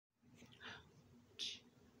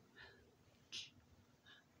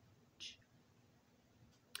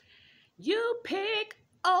You pick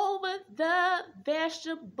over the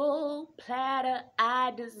vegetable platter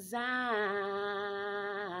I design.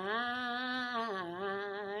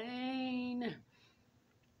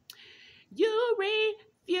 You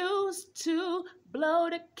refuse to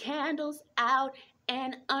blow the candles out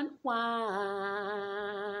and unwind.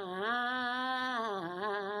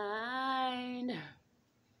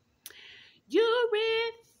 You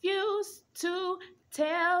refuse to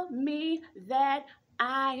tell me that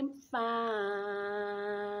I'm fine.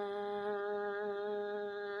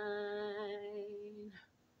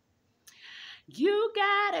 You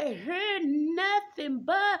gotta hear nothing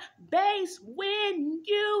but bass when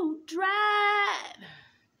you drive.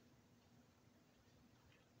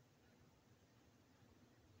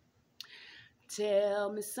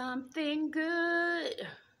 Tell me something good.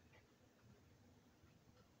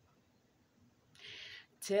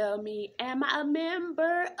 Tell me, am I a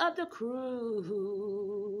member of the crew?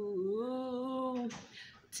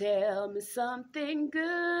 Tell me something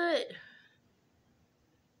good.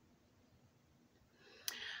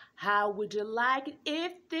 How would you like it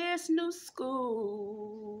if this new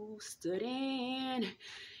school stood in?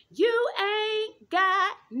 You ain't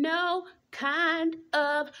got no kind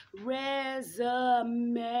of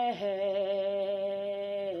resume.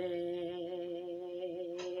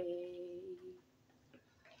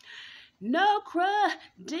 No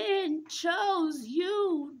credentials,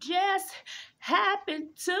 you just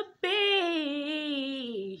happen to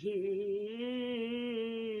be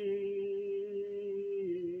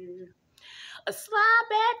a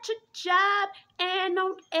slob at your job, and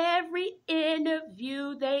on every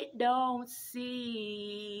interview they don't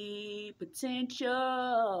see potential.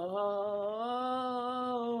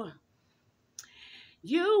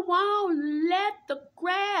 You won't let the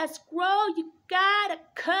grass grow, you gotta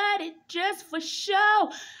cut it just for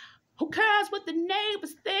show. Who cares what the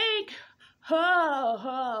neighbors think? Ho,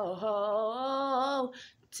 ho, ho.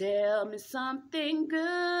 Tell me something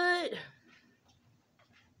good.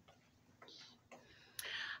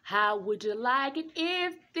 How would you like it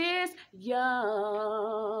if this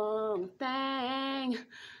young thing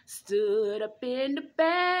stood up in the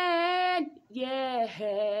band, yeah,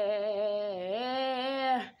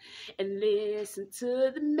 and listened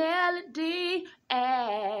to the melody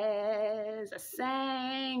as I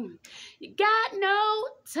sang? You got no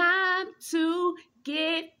time to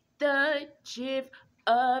get the gist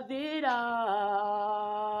of it all.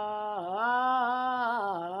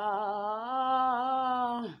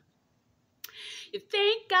 You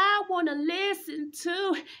think I want to listen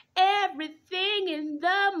to everything in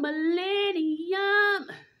the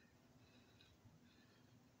millennium?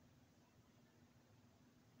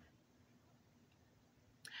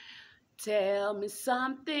 Tell me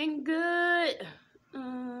something good.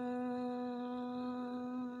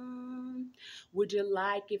 Would you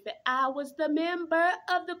like if I was the member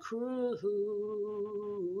of the crew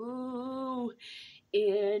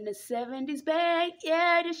in the 70s band?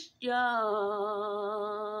 Yeah, this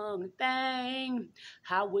young thing.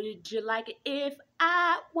 How would you like it if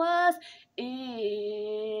I was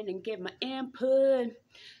in and gave my input?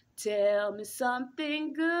 Tell me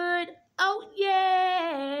something good. Oh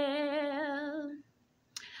yeah.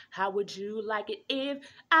 How would you like it if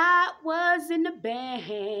I was in the band?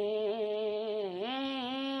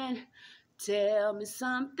 Tell me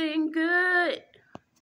something good.